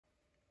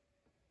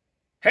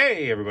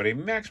Hey everybody,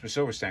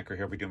 Maximussilverstacker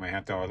here. We do my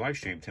half-hour live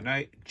stream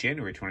tonight,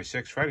 January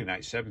 26th, Friday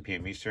night, 7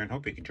 p.m. Eastern.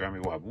 Hope you can join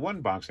me. We'll have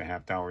one box of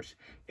half hours.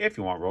 If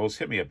you want rolls,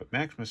 hit me up at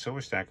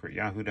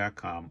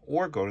Maximussilverstacker@yahoo.com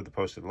or go to the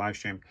posted live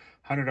stream.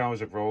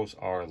 $100 of rolls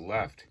are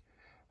left.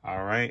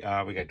 All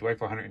right, we got Dwight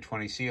for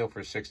 120, CO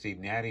for 60,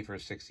 Natty for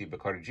 60,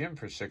 Bacardi Jim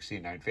for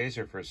 60, Nine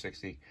Phaser for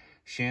 60,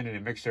 Shannon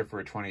and Mixer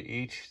for 20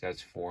 each.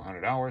 That's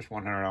 $400,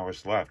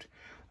 $100 left.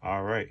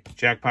 All right,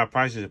 jackpot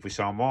prizes if we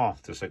sell them all,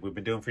 just like we've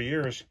been doing for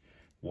years.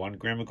 1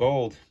 gram of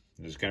gold.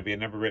 There's going to be a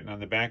number written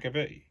on the back of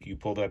it. You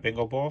pull that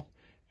bingo ball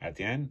at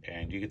the end,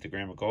 and you get the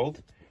gram of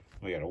gold.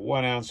 We got a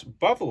 1 ounce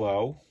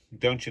buffalo,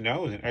 don't you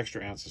know, with an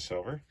extra ounce of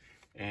silver.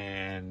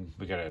 And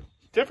we got a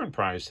different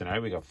prize tonight.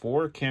 We got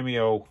 4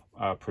 cameo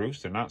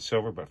proofs. They're not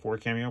silver, but 4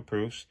 cameo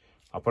proofs.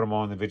 I'll put them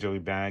all individually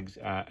bags.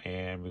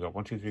 And we got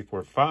 1, 2, 3,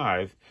 4,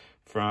 5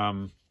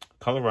 from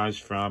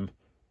colorized from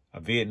a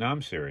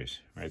Vietnam series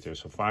right there.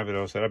 So 5 of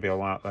those. That'll be a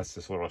lot. That's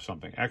just a little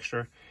something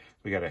extra.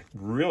 We got a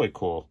really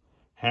cool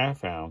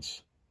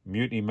half-ounce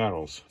Mutiny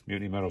Metals.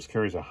 Mutiny Metals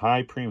carries a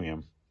high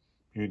premium.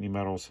 Mutiny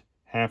Metals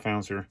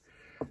half-ouncer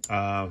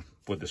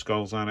with the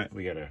skulls on it.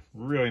 We got a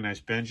really nice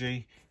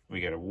Benji.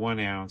 We got a 1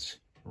 ounce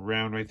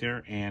round right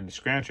there. And the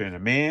scratcher.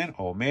 And man,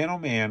 oh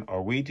man,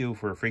 are we due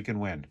for a freaking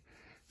win.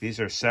 These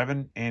are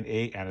 7 and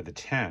 8 out of the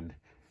 10.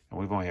 And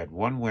we've only had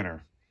 1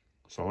 winner.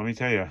 So let me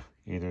tell you,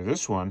 either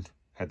this one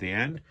at the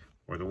end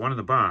or the one in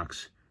the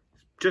box,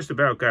 just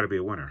about got to be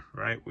a winner,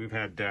 right? We've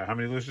had how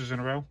many losers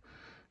in a row?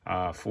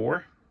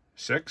 4,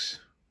 6,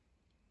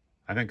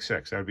 I think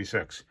 6. That would be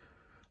 6.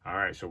 All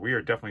right, so we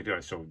are definitely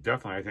doing. So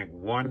definitely, I think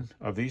one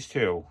of these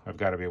two have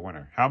got to be a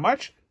winner. How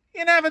much?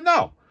 You never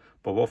know,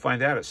 but we'll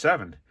find out at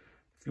 7.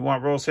 If you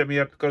want rolls, hit me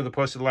up. Go to the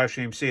posted live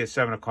stream. See you at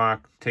 7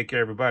 o'clock. Take care,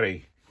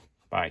 everybody.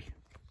 Bye.